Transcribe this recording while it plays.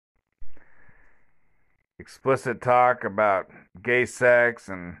explicit talk about gay sex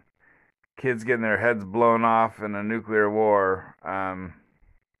and kids getting their heads blown off in a nuclear war.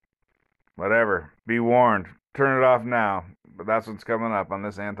 Whatever. Be warned. Turn it off now. But that's what's coming up on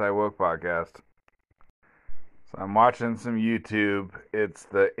this anti-woke podcast. So I'm watching some YouTube. It's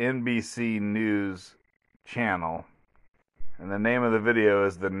the NBC News channel. And the name of the video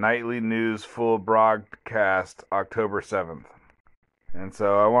is the Nightly News Full Broadcast, October 7th. And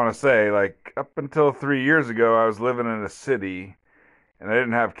so I want to say, like, up until 3 years ago, I was living in a city, and I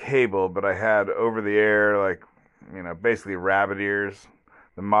didn't have cable, but I had over-the-air, like, basically rabbit ears,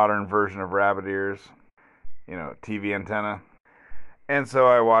 the modern version of rabbit ears, TV antenna. And so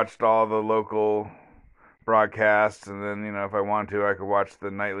I watched all the local broadcasts, and then, if I wanted to, I could watch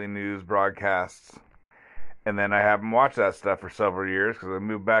the nightly news broadcasts. And then I haven't watched that stuff for several years because I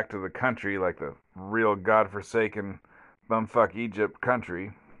moved back to the country, like the real godforsaken bumfuck Egypt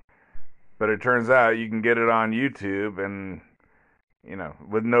country. But it turns out you can get it on YouTube and,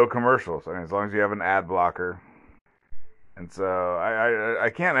 with no commercials. I mean, as long as you have an ad blocker. And so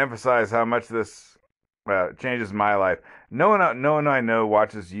I can't emphasize how much this changes my life. No one I know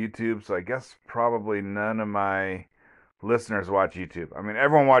watches YouTube, so I guess probably none of my listeners watch YouTube. I mean,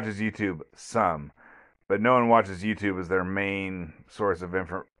 everyone watches YouTube some. But no one watches YouTube as their main source of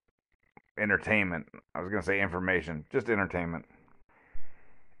entertainment. I was going to say information, just entertainment.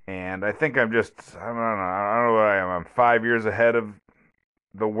 And I think I don't know what I am. I'm 5 years ahead of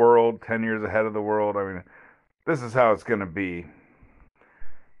the world, 10 years ahead of the world. I mean, this is how it's going to be.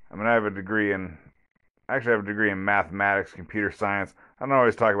 I mean, I have a degree in mathematics, computer science. I don't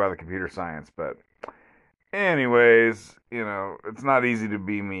always talk about the computer science, but anyways, it's not easy to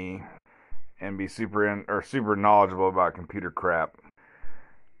be me and be super knowledgeable about computer crap.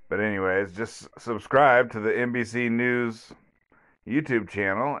 But anyways, just subscribe to the NBC News YouTube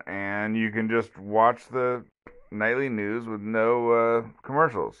channel, and you can just watch the nightly news with no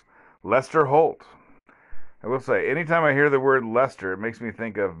commercials. Lester Holt. I will say, anytime I hear the word Lester, it makes me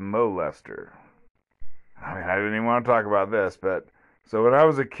think of Mo Lester. I mean, I didn't even want to talk about this, but so when I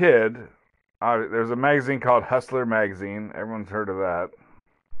was a kid, there was a magazine called Hustler Magazine. Everyone's heard of that.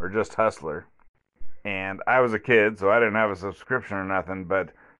 Or just Hustler. And I was a kid, so I didn't have a subscription or nothing, but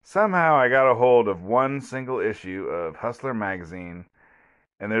somehow I got a hold of one single issue of Hustler Magazine,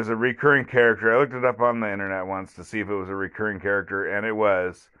 and there's a recurring character. I looked it up on the internet once to see if it was a recurring character, and it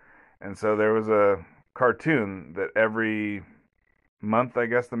was. And so there was a cartoon that every month, I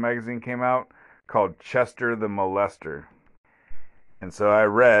guess, the magazine came out, called Chester the Molester. And so I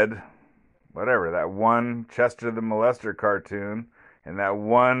read, that one Chester the Molester cartoon, and that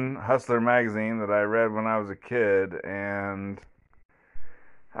one Hustler magazine that I read when I was a kid, and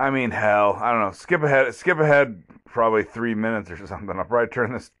I mean, hell, I don't know, skip ahead probably 3 minutes or something. I'll probably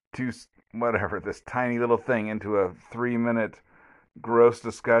turn this this tiny little thing into a 3-minute gross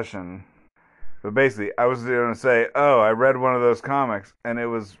discussion. But basically, I was going to say, I read one of those comics, and it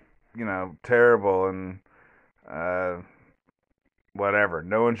was, terrible, and whatever.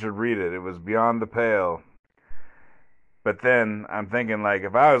 No one should read it. It was beyond the pale. But then I'm thinking, like,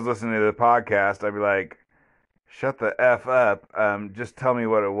 if I was listening to the podcast, I'd be like, shut the F up. Just tell me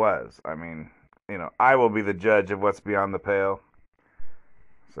what it was. I mean, I will be the judge of what's beyond the pale.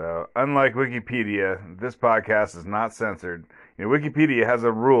 So, unlike Wikipedia, this podcast is not censored. Wikipedia has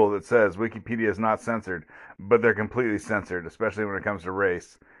a rule that says Wikipedia is not censored, but they're completely censored, especially when it comes to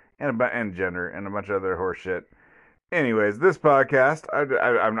race and gender and a bunch of other horse shit. Anyways, this podcast,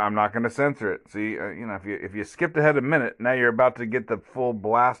 I'm not going to censor it. See, if you skipped ahead a minute, now you're about to get the full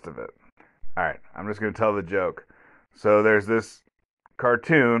blast of it. All right, I'm just going to tell the joke. So there's this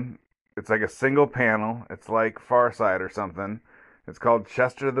cartoon. It's like a single panel. It's like Far Side or something. It's called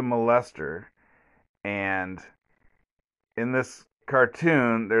Chester the Molester. And in this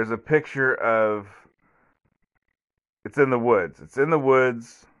cartoon, there's a picture of... It's in the woods.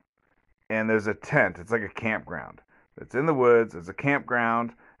 And there's a tent. It's like a campground. It's in the woods, it's a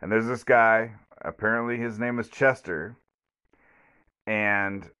campground, and there's this guy, apparently his name is Chester,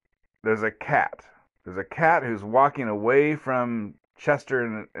 and there's a cat. There's a cat who's walking away from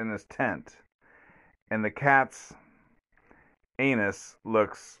Chester in his tent, and the cat's anus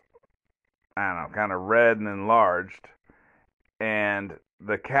looks, I don't know, kind of red and enlarged, and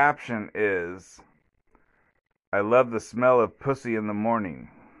the caption is, "I love the smell of pussy in the morning."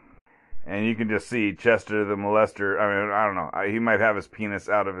 And you can just see Chester the Molester. I mean, I don't know. He might have his penis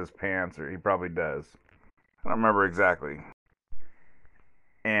out of his pants, or he probably does. I don't remember exactly.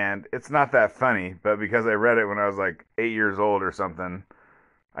 And it's not that funny, but because I read it when I was like 8 years old or something,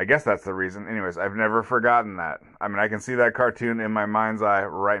 I guess that's the reason. Anyways, I've never forgotten that. I mean, I can see that cartoon in my mind's eye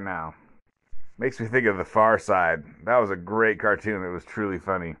right now. Makes me think of The Far Side. That was a great cartoon that was truly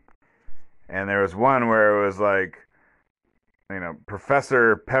funny. And there was one where it was like,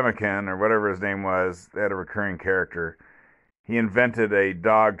 Professor Pemmican or whatever his name was, they had a recurring character. He invented a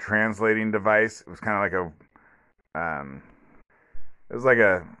dog translating device. It was kind of like it was like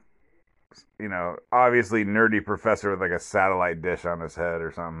a, obviously nerdy professor with like a satellite dish on his head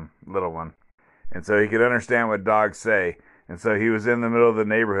or something, little one. And so he could understand what dogs say. And so he was in the middle of the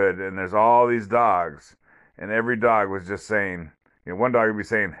neighborhood, and there's all these dogs, and every dog was just saying, one dog would be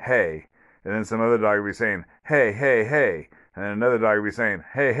saying, hey, and then some other dog would be saying, hey, hey, hey, and then another dog would be saying,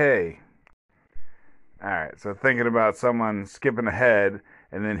 hey, hey. All right, so thinking about someone skipping ahead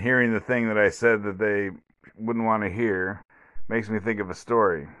and then hearing the thing that I said that they wouldn't want to hear makes me think of a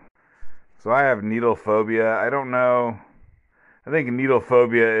story. So I have needle phobia. I don't know. I think needle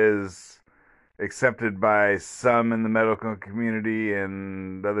phobia is accepted by some in the medical community,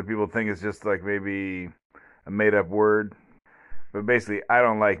 and other people think it's just like maybe a made up word. But basically, I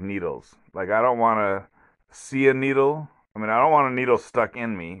don't like needles. Like, I don't want to see a needle. I mean, I don't want a needle stuck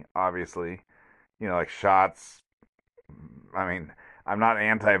in me, obviously. Like shots. I mean, I'm not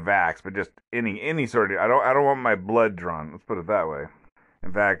anti-vax, but just any sort of. I don't want my blood drawn. Let's put it that way.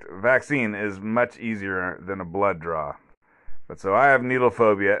 In fact, vaccine is much easier than a blood draw. But so I have needle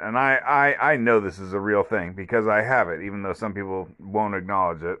phobia, and I know this is a real thing because I have it, even though some people won't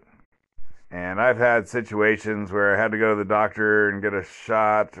acknowledge it. And I've had situations where I had to go to the doctor and get a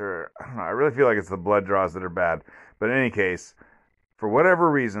shot, or I don't know, I really feel like it's the blood draws that are bad. But in any case, for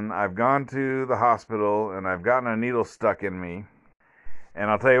whatever reason, I've gone to the hospital and I've gotten a needle stuck in me. And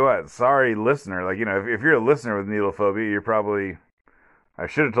I'll tell you what, sorry listener, like, if you're a listener with needle phobia, you're probably, I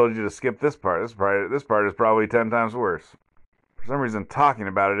should have told you to skip this part. This part is probably 10 times worse. For some reason, talking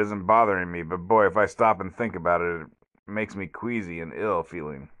about it isn't bothering me, but boy, if I stop and think about it, it makes me queasy and ill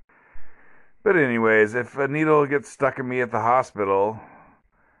feeling. But anyways, if a needle gets stuck in me at the hospital,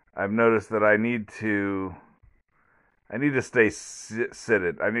 I've noticed that I need to stay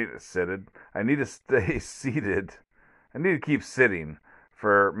seated. I need to stay seated. I need to keep sitting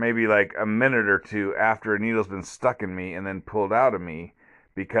for maybe like a minute or two after a needle's been stuck in me and then pulled out of me,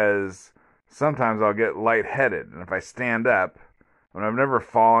 because sometimes I'll get lightheaded, and if I stand up, I've never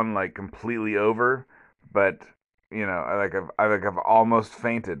fallen like completely over, but I've almost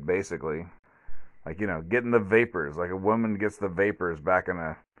fainted basically, like getting the vapors, like a woman gets the vapors back in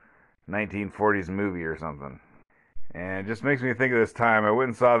a 1940s movie or something. And it just makes me think of this time I went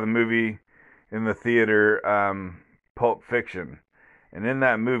and saw the movie in the theater, Pulp Fiction, and in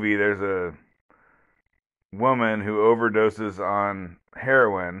that movie there's a woman who overdoses on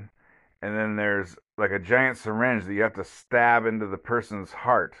heroin, and then there's like a giant syringe that you have to stab into the person's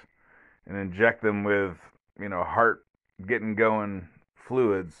heart and inject them with, heart getting going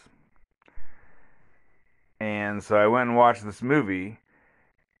fluids. And so I went and watched this movie,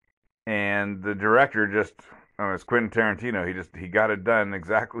 and the director it's Quentin Tarantino. He got it done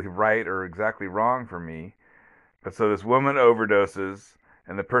exactly right or exactly wrong for me. But so this woman overdoses,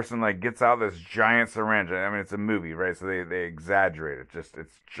 and the person like gets out this giant syringe. I mean, it's a movie, right? So they exaggerate it.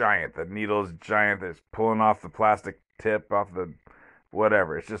 It's giant. The needle's giant. It's pulling off the plastic tip off the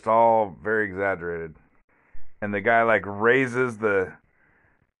whatever. It's just all very exaggerated. And the guy like raises the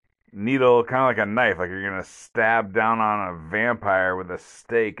needle kind of like a knife, like you're gonna stab down on a vampire with a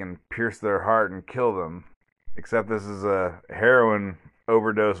stake and pierce their heart and kill them. Except this is a heroin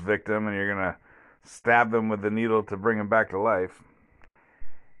overdose victim, and you're gonna stab them with the needle to bring them back to life.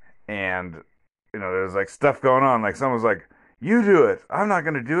 And there's like stuff going on. Like someone's like, "You do it. I'm not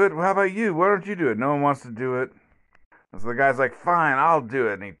gonna do it. Well, how about you? Why don't you do it?" No one wants to do it. And so the guy's like, "Fine, I'll do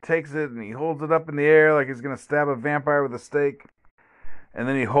it." And he takes it and he holds it up in the air like he's gonna stab a vampire with a stake. And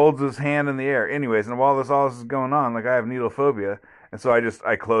then he holds his hand in the air. Anyways, and while all this is going on, like I have needle phobia, and so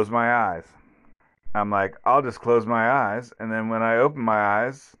I close my eyes. I'm like, I'll just close my eyes, and then when I open my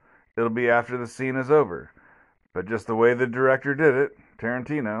eyes, it'll be after the scene is over. But just the way the director did it,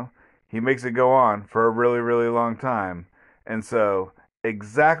 Tarantino, he makes it go on for a really, really long time. And so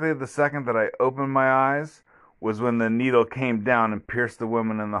exactly the second that I opened my eyes was when the needle came down and pierced the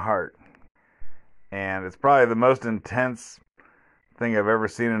woman in the heart. And it's probably the most intense thing I've ever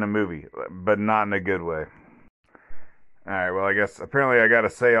seen in a movie, but not in a good way. Alright, well, I guess apparently I gotta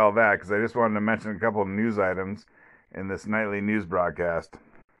say all that because I just wanted to mention a couple of news items in this nightly news broadcast.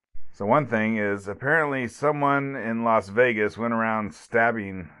 So one thing is, apparently someone in Las Vegas went around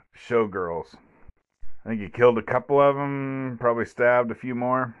stabbing showgirls. I think he killed a couple of them, probably stabbed a few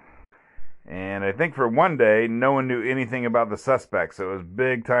more. And I think for one day, no one knew anything about the suspects, so it was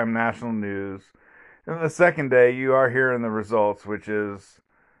big time national news. And the second day, you are hearing the results, which is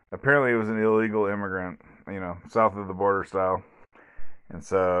apparently it was an illegal immigrant, south of the border style. And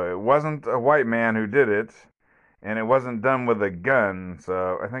so it wasn't a white man who did it, and it wasn't done with a gun.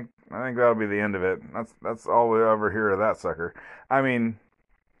 So I think that'll be the end of it. That's all we ever hear of that sucker. I mean,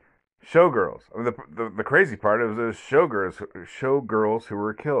 showgirls. I mean, the crazy part is it was showgirls who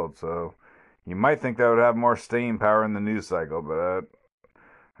were killed. So you might think that would have more staying power in the news cycle, but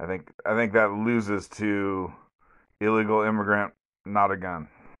I think that loses to illegal immigrant, not a gun.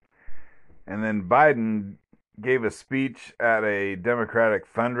 And then Biden gave a speech at a Democratic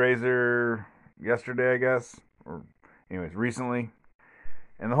fundraiser yesterday, I guess, or anyways, recently.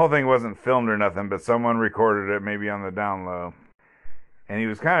 And the whole thing wasn't filmed or nothing, but someone recorded it, maybe on the down low. And he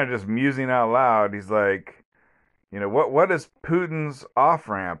was kind of just musing out loud. He's like, what is Putin's off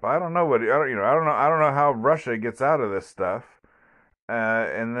ramp? I don't know I don't know how Russia gets out of this stuff.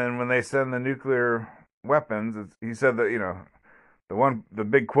 And then when they send the nuclear weapons, he said that the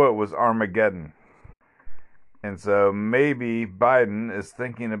big quote was Armageddon. And so maybe Biden is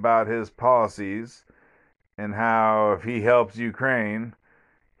thinking about his policies and how if he helps Ukraine,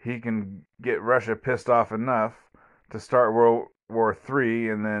 he can get Russia pissed off enough to start World War III,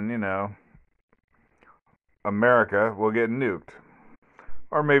 and then, America will get nuked.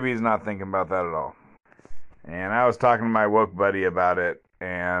 Or maybe he's not thinking about that at all. And I was talking to my woke buddy about it,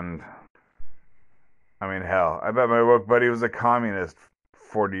 and I mean, hell, I bet my woke buddy was a communist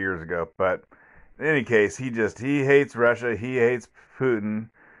 40 years ago. But in any case, he hates Russia. He hates Putin.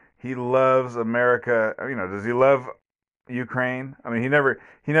 He loves America. Does he love Ukraine? I mean, he never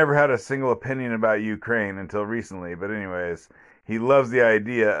had a single opinion about Ukraine until recently. But anyways, he loves the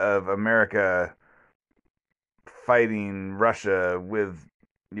idea of America fighting Russia with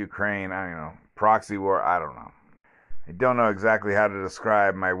Ukraine. I don't know, proxy war. I don't know. I don't know exactly how to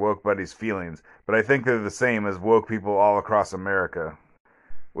describe my woke buddy's feelings, but I think they're the same as woke people all across America,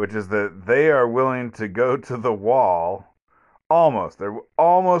 which is that they are willing to go to the wall, almost. They're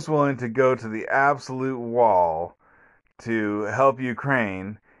almost willing to go to the absolute wall to help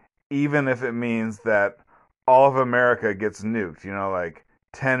Ukraine, even if it means that all of America gets nuked. Like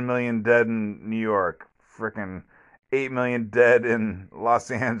 10 million dead in New York, frickin' 8 million dead in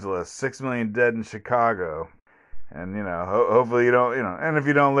Los Angeles, 6 million dead in Chicago. And, hopefully you don't, and if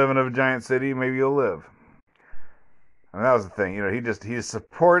you don't live in a giant city, maybe you'll live. And that was the thing. He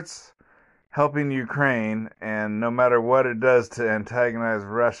supports helping Ukraine, and no matter what it does to antagonize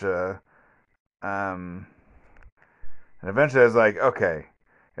Russia, and eventually I was like, okay,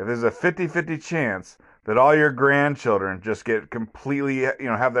 if there's a 50-50 chance that all your grandchildren just get completely,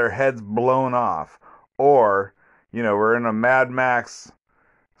 have their heads blown off, or, we're in a Mad Max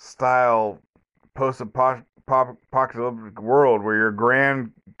style post-apocalyptic world where your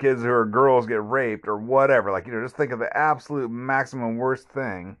grandkids who are girls get raped or whatever, just think of the absolute maximum worst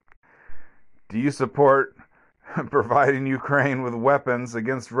thing. Do you support providing Ukraine with weapons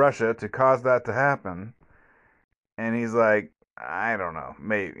against Russia to cause that to happen? And he's like, I don't know,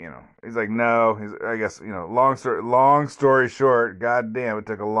 maybe, he's like, no. I guess, long story short, god damn, it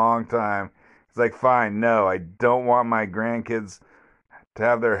took a long time. He's like, fine, no, I don't want my grandkids to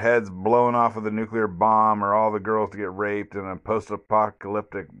have their heads blown off with a nuclear bomb or all the girls to get raped in a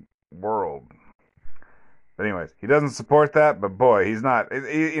post-apocalyptic world. But anyways, he doesn't support that, but boy, he's not,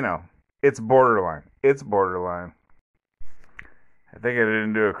 it's borderline. It's borderline. I think I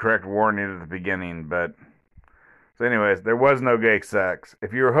didn't do a correct warning at the beginning, but so anyways, there was no gay sex.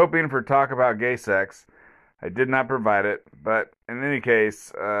 If you were hoping for talk about gay sex, I did not provide it, but in any case,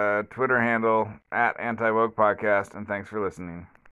 Twitter handle @AntiWokePodcast, and thanks for listening.